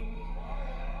verse a week.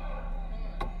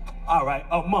 All right,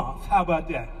 a month. How about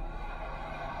that?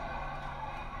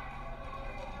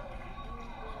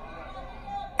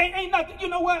 Ain't nothing. You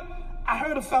know what? I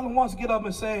heard a fellow once get up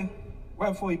and say,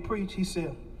 right before he preached, he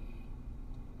said,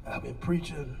 I've been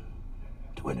preaching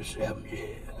 27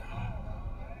 years.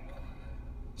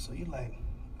 So you're like,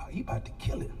 oh, he about to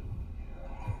kill it.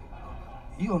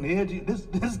 You on the edge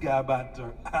of this guy about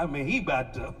to, he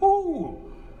about to, ooh.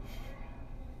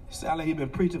 Sound like he been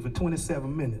preaching for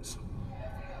 27 minutes.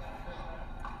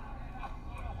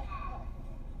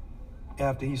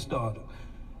 After he started.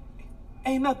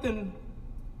 Ain't nothing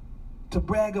to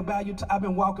brag about. I've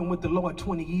been walking with the Lord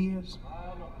 20 years.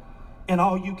 And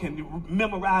all you can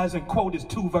memorize and quote is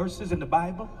 2 verses in the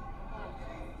Bible.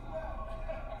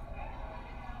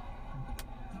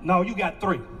 No, you got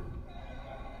 3.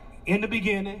 In the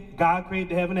beginning, God created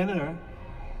the heaven and the earth.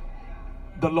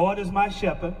 The Lord is my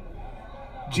shepherd.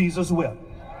 Jesus wept.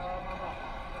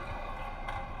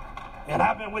 And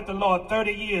I've been with the Lord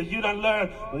 30 years. You done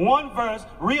learned 1 verse,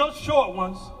 real short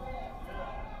ones.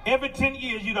 Every 10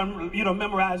 years, you done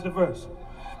memorize the verse.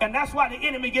 And that's why the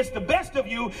enemy gets the best of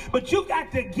you. But you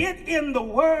got to get in the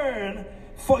word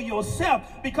for yourself.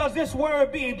 Because this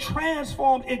word being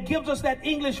transformed, it gives us that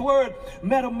English word,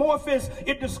 metamorphosis.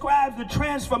 It describes the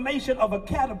transformation of a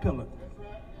caterpillar.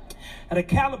 And a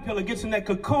caterpillar gets in that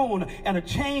cocoon and a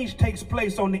change takes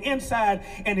place on the inside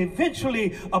and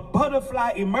eventually a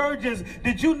butterfly emerges.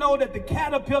 Did you know that the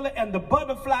caterpillar and the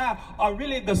butterfly are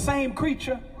really the same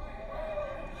creature?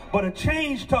 But a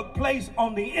change took place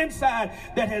on the inside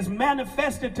that has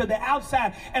manifested to the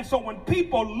outside. And so when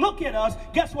people look at us,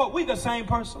 guess what? We the same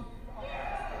person.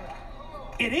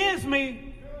 It is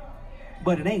me,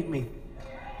 but it ain't me.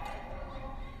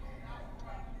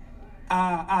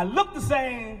 I look the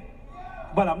same,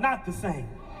 but I'm not the same.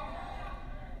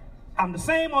 I'm the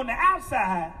same on the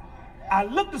outside. I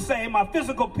look the same, my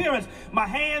physical appearance. My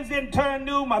hands didn't turn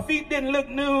new. My feet didn't look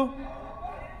new.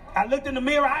 I looked in the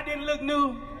mirror, I didn't look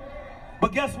new.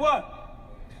 But guess what?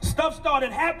 Stuff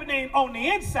started happening on the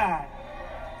inside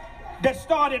that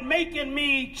started making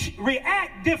me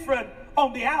react different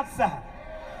on the outside.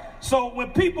 So when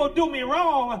people do me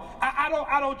wrong,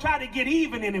 I don't try to get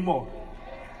even anymore.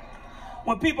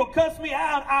 When people cuss me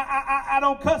out, I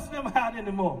don't cuss them out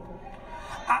anymore.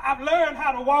 I've learned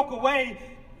how to walk away.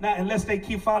 Now, unless they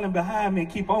keep falling behind me and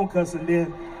keep on cussing,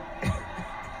 then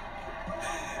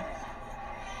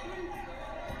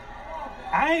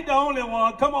I ain't the only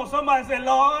one. Come on, somebody say,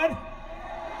 Lord.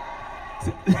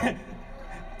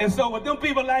 And so with them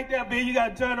people like that, man, you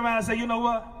got to turn around and say, you know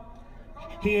what?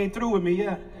 He ain't through with me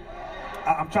yet.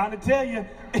 I'm trying to tell you,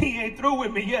 he ain't through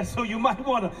with me yet, so you might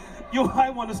want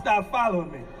to stop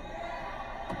following me.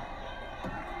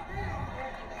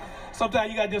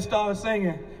 Sometimes you got to just start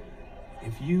singing.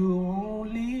 If you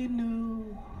only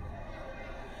knew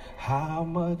how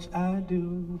much I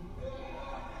do.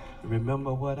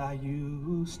 Remember what I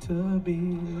used to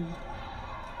be.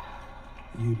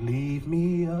 You leave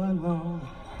me alone,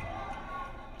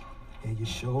 and you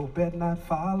sure better not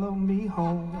follow me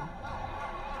home.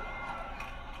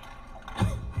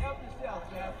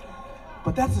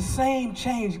 But that's the same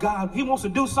change God. He wants to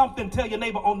do something, tell your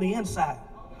neighbor, on the inside.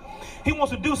 He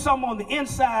wants to do something on the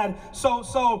inside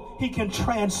so he can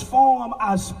transform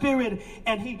our spirit,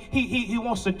 and he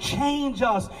wants to change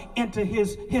us into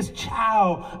his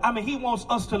child. I mean, he wants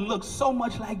us to look so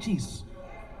much like Jesus.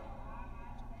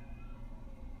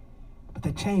 But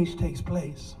the change takes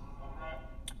place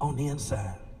on the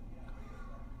inside.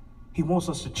 He wants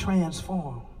us to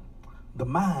transform the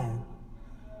mind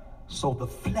so the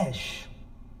flesh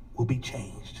will be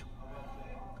changed.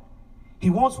 He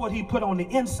wants what he put on the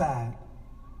inside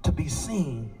to be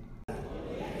seen.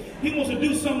 He wants to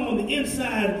do something on the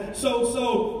inside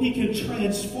so he can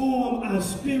transform our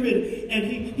spirit, and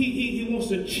he wants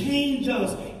to change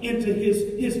us into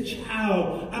his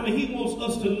child. I mean, he wants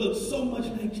us to look so much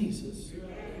like Jesus.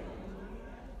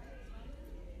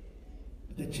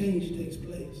 But the change takes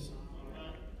place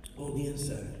on the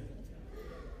inside.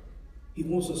 He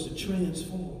wants us to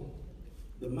transform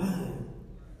the mind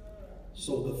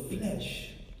so the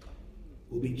flesh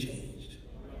will be changed.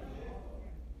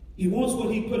 He wants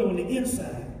what he put on the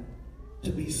inside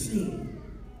to be seen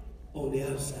on the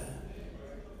outside.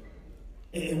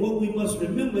 And what we must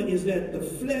remember is that the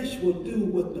flesh will do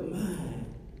what the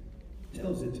mind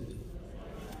tells it to do.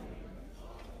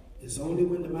 It's only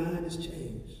when the mind is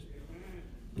changed,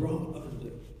 brought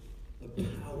under the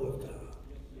power of God,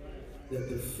 that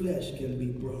the flesh can be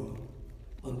brought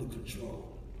under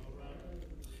control.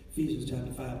 Ephesians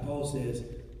chapter 5, Paul says,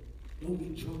 don't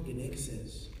be drunk in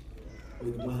excess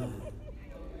with wine,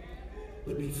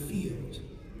 but be filled,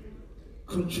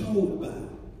 controlled by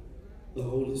the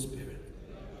Holy Spirit.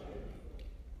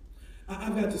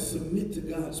 I've got to submit to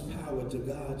God's power, to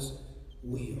God's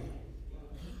will,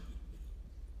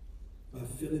 by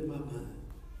filling my mind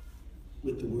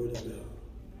with the Word of God.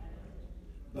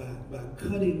 By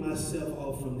cutting myself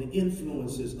off from the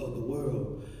influences of the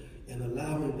world and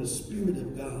allowing the Spirit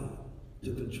of God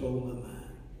to control my mind.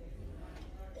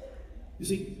 You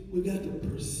see, we got to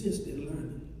persist in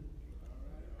learning.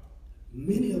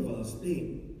 Many of us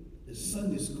think that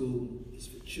Sunday school is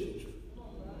for children,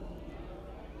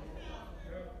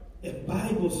 and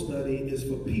Bible study is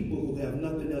for people who have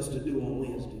nothing else to do on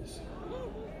Wednesdays.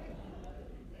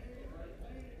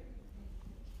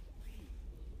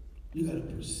 You got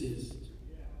to persist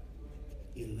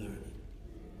in learning.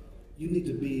 You need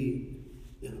to be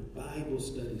in a Bible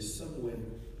study somewhere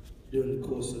during the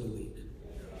course of the week.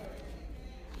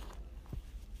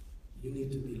 You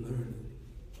need to be learning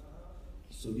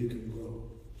so you can grow.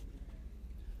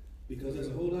 Because there's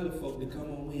a whole lot of folk that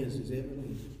come on Wednesdays every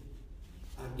week.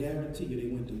 I guarantee you they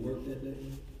went to work that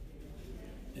day,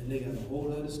 and they got a whole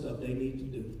lot of stuff they need to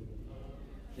do.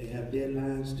 They have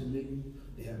deadlines to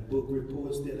meet. They have book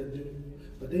reports that are due.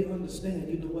 But they understand,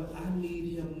 you know what? I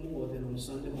need him more than on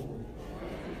Sunday morning.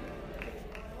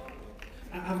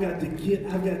 I've got to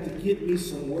get me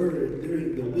some word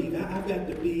during the week. I've got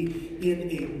to be in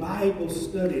a Bible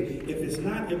study. If it's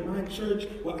not in my church,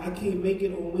 well, I can't make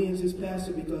it on Wednesdays,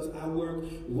 Pastor, because I work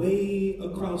way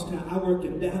across town. I work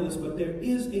in Dallas, but there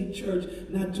is a church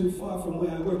not too far from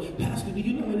where I work. Pastor, do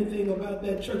you know anything about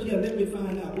that church? Yeah, let me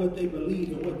find out what they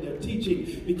believe and what they're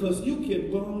teaching, because you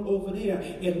can go over there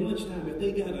at lunchtime if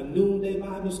they got a noonday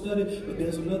Bible study, but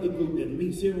there's another group that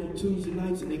meets here on Tuesday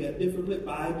nights and they got different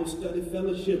Bible study fellowship.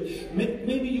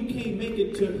 Maybe you can't make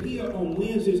it to here on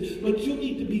Wednesdays, but you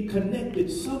need to be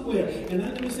connected somewhere. And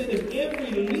let me say this,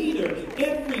 every leader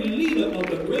of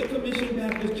the Great Commission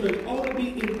Baptist Church ought to be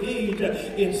engaged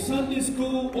in Sunday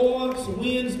school or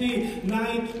Wednesday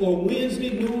night or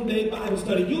Wednesday noonday Bible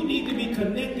study. You need to be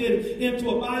connected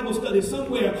into a Bible study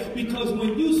somewhere, because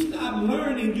when you stop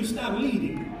learning, you stop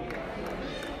leading.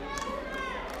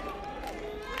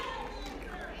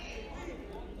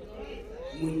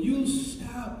 When you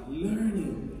stop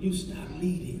learning, you stop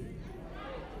leading.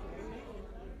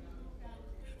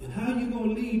 And how you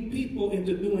going to lead people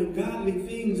into doing godly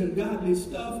things and godly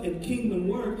stuff and kingdom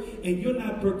work, and you're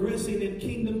not progressing in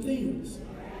kingdom things?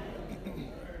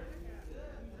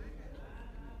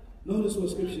 Notice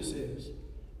what Scripture says.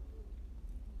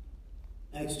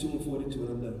 Acts 2:42, and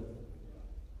I'm done.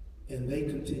 And they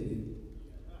continued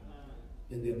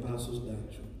in the apostles'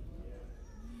 doctrine.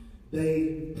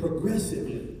 They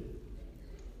progressively,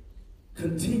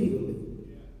 continually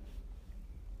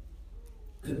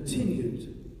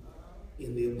continued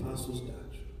in the apostles'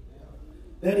 doctrine.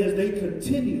 That is, they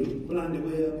continued, Blondie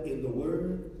Webb, in the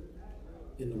Word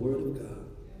of God.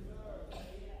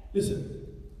 Listen,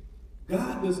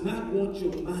 God does not want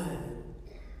your mind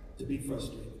to be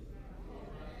frustrated.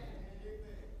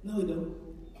 No, he don't.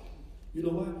 You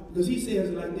know why? Because he says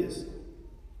it like this.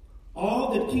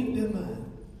 All that keep their mind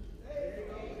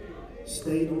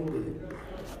stayed on me.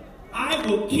 I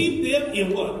will keep them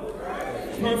in what?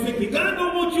 perfect. God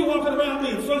don't want you walking around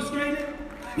being frustrated.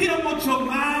 He don't want your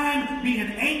mind being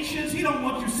anxious. He don't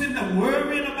want you sitting there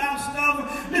worrying about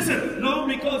stuff. Listen, no,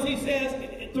 because he says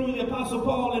through the Apostle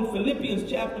Paul in Philippians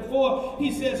chapter 4,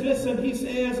 he says, listen, he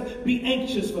says, be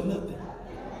anxious for nothing.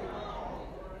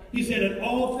 He said, in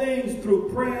all things,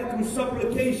 through prayer, through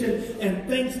supplication, and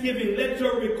thanksgiving, let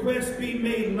your requests be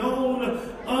made known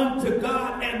unto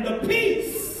God, and the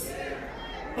peace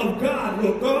of God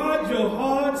will guard your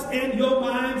hearts and your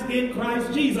minds in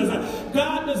Christ Jesus.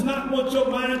 God does not want your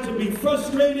mind to be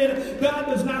frustrated. God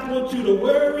does not want you to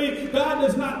worry. God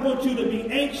does not want you to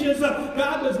be anxious.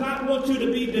 God does not want you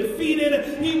to be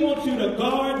defeated. He wants you to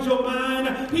guard your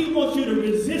mind. He wants you to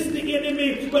resist the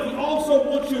enemy, but he also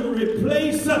wants you to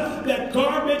replace that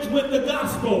garbage with the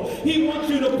gospel. He wants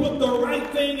you to put the right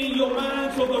thing in your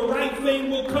mind so the right thing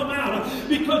will come out,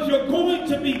 because you're going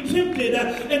to be tempted,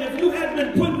 and if you have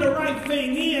been putting the right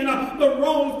thing in, the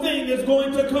wrong thing is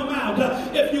going to come out.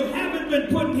 If you haven't been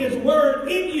putting his word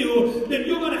in you, then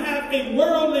you're going to have a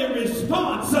worldly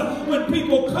response when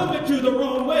people come at you the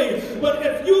wrong way. But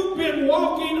if you've been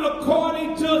walking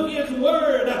according to his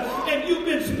word, and you've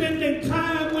been spending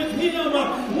time with him,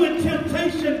 when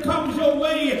temptation comes your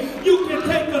way, you can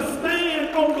take a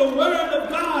stand on the word of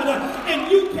God,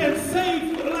 and you can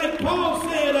say, like Paul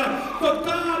said, for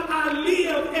God I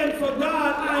live, and for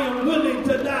God I am willing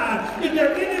to die. Is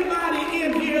there anybody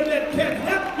in here that can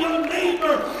help your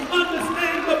neighbor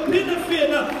understand the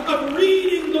benefit of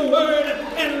reading the word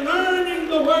and learning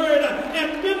the word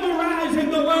and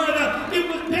memorizing the word? It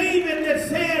was David that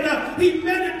said he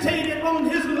meditated on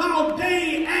his law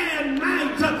day and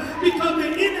night, because the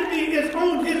enemy is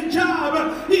on his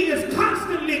job. He is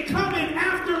constantly coming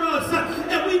after us,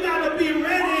 and we got to be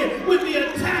ready when the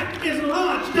attack is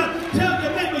launched. Tell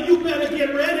your neighbor, you better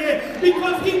get ready,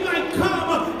 because he might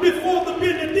come before the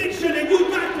benediction, and you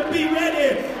got to be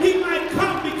ready. He might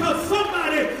come because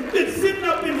somebody been sitting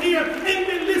up in here, ain't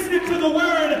been listening to the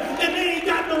word, and they ain't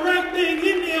got the right thing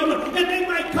in them, and they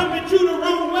might come at you the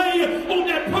wrong way on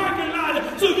that parking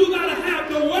lot. So you got to have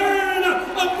the word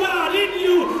of God in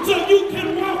you so you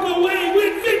can walk away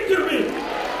with victory.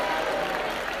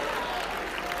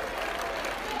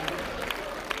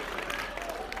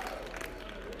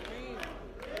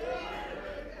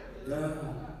 God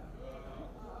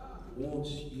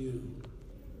wants you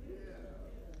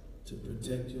to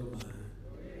protect your mind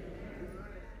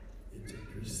and to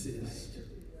persist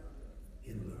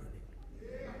in learning.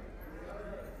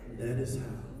 That is how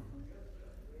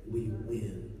we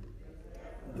win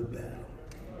the battle.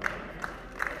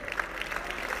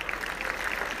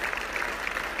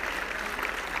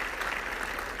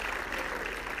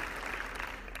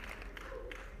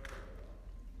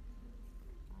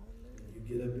 You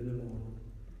get up in the morning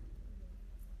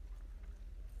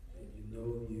and you know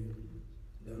you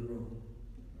done wrong.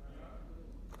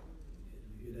 And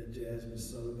you hear that Jasmine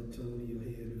Sullivan tune in your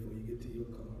head before you get to your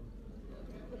car.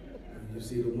 And you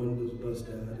see the windows bust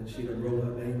out, and she done roll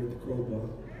her name with the crowbar.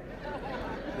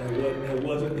 That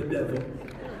wasn't the devil.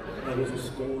 That was a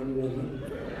scorned woman.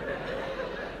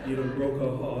 You done broke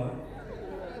her heart.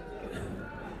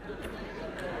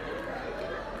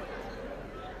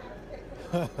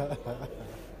 I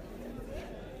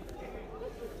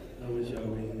wish y'all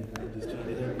were here. I'm just trying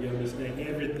to help you understand.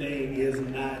 Everything is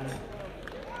not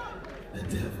the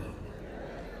devil.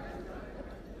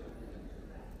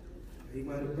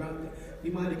 He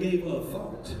might have gave her a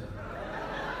thought.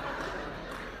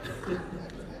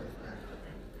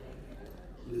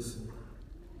 Listen,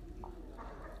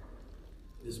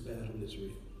 this battle is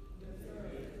real.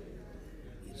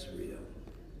 It's real.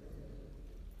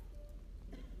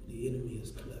 The enemy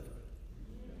is clever.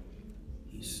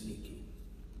 He's sneaky.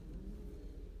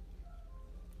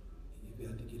 You've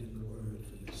got to get in the word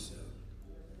for yourself.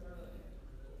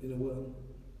 You know what?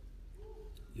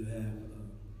 You have,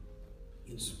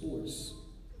 in sports,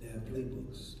 they have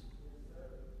playbooks.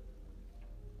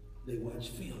 They watch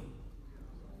film.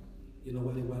 You know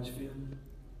why they watch film?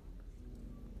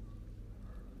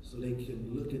 So they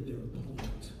can look at their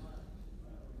opponent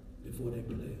before they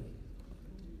play.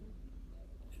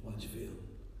 They watch film.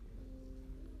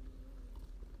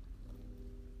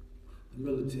 The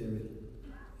military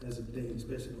has a thing,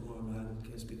 especially in the Army. I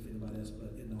can't speak for anybody else,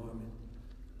 but in the Army,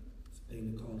 it's a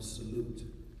thing they call a salute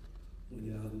when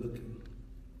you're out looking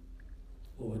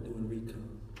or doing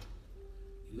recon.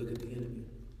 You look at the enemy.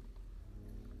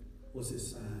 What's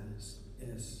his size?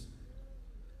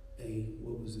 S-A.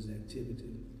 What was his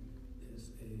activity?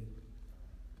 S-A.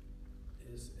 I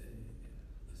can't spell.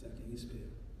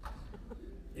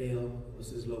 L.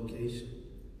 What's his location?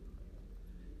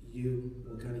 U.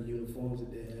 What kind of uniforms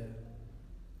did they have?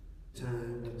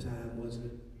 Time, what time was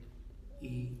it?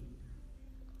 Eat.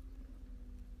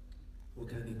 What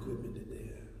kind of equipment did they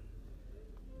have?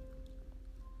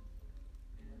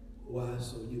 Why?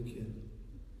 So you can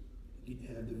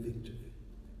have the victory.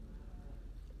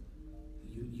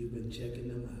 You've been checking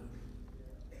them out.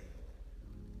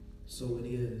 So it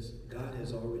is. God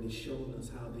has already shown us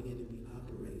how the enemy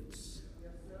operates.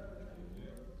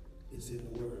 It's in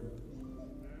the Word.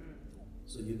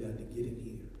 So you got to get in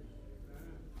here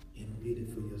and read it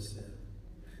for yourself.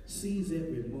 Seize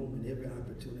every moment, every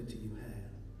opportunity you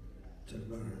have to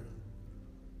learn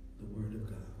the Word of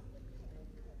God.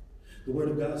 The Word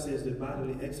of God says that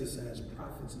bodily exercise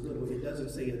profits little. It doesn't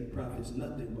say it profits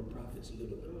nothing, but profits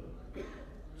little.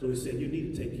 So he said you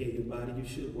need to take care of your body. You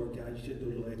should work out. You should do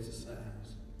a little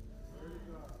exercise.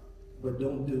 But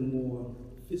don't do more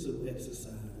physical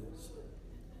exercise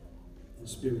than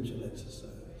spiritual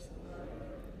exercise.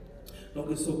 Don't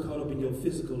get so caught up in your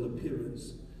physical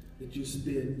appearance that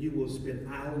you will spend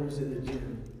hours in the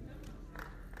gym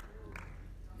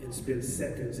and spend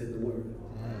seconds in the Word.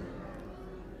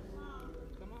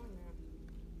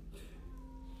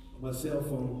 My cell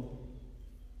phone,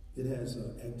 it has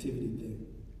an activity thing.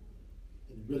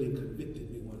 It really convicted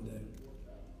me one day.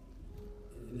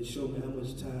 And it showed me how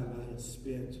much time I had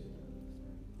spent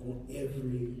on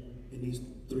in these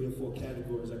 3 or 4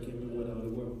 categories. I can't remember what all they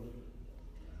were.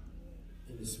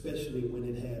 And especially when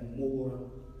it had more,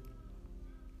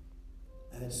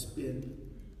 I had spent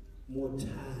more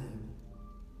time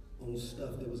on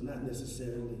stuff that was not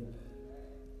necessarily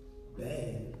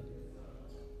bad.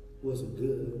 It wasn't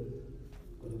good,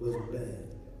 but it wasn't bad.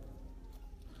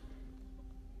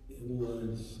 It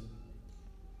was,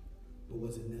 but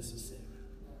was it necessary?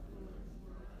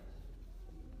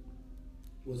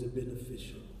 Was it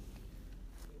beneficial?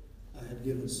 I had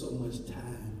given so much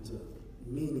time to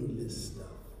meaningless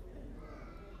stuff.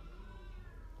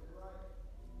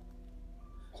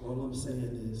 So all I'm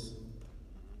saying is,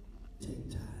 take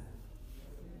time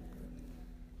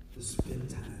to spend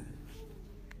time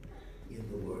in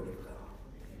the Word of God.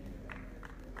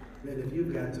 Man, if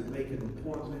you've got to make an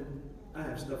appointment, I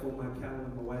have stuff on my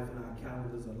calendar. My wife and our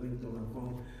calendars are linked on our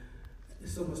phone.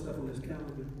 There's so much stuff on this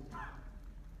calendar.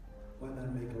 Why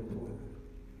not make an appointment?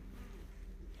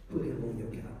 Put him on your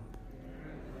calendar.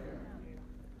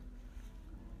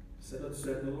 Set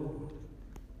an alarm.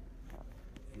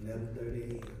 11:30 a.m.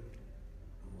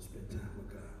 I'm going to spend time with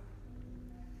God.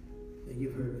 And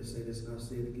you've heard me say this, and I'll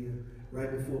say it again.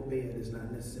 Right before bed is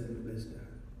not necessarily the best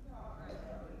time.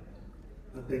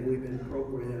 I think we've been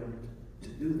programmed to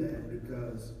do that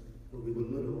because when we were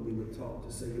little, we were taught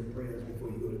to say your prayers before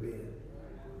you go to bed.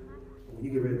 When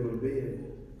you get ready to go to bed,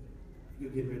 you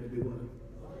get ready to do what?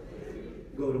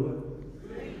 Go to what?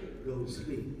 Go to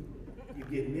sleep. You're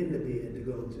getting in the bed to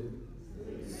go to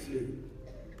sleep.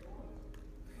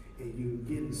 And you're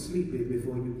getting sleepy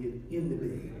before you get in the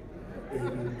bed. And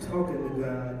you're talking to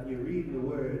God, you're reading the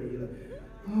Word, and you're like,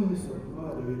 oh, it's so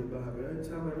hard to read the Bible. Every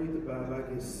time I read the Bible, I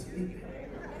get sleepy.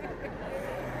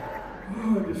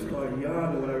 Oh, I just start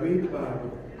yawning when I read the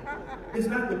Bible. It's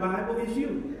not the Bible, it's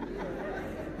you.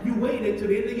 You waited till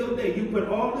the end of your day. You put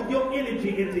all of your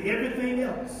energy into everything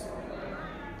else.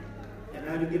 And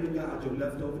now you're giving God your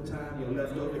leftover time, your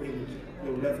leftover energy,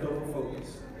 your leftover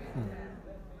focus.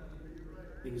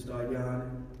 Then you start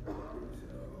yawning.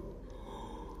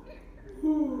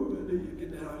 And then you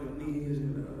get down on your knees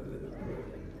and pray.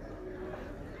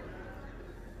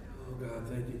 Oh God,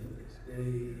 thank you for this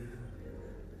day,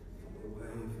 for my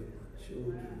wife and my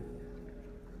children,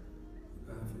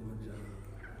 God, for my job.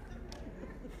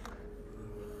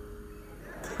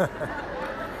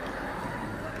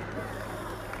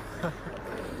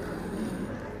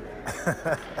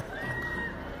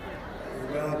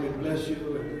 God, we bless you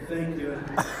and thank you.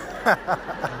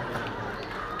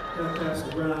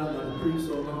 Pastor Brown, I preached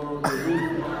so long, God, we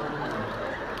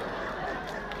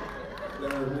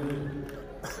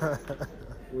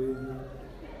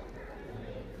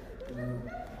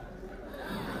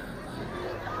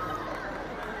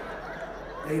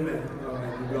amen. All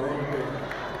right, you go on.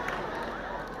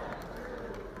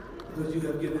 Because you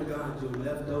have given God your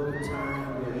leftover time,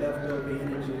 your leftover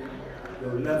energy,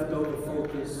 your leftover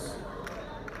focus.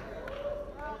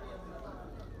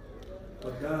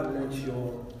 But God wants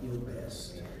your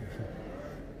best,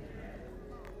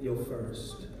 your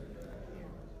first.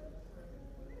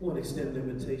 I want to extend an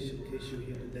invitation in case you're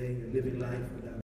here today and you're living life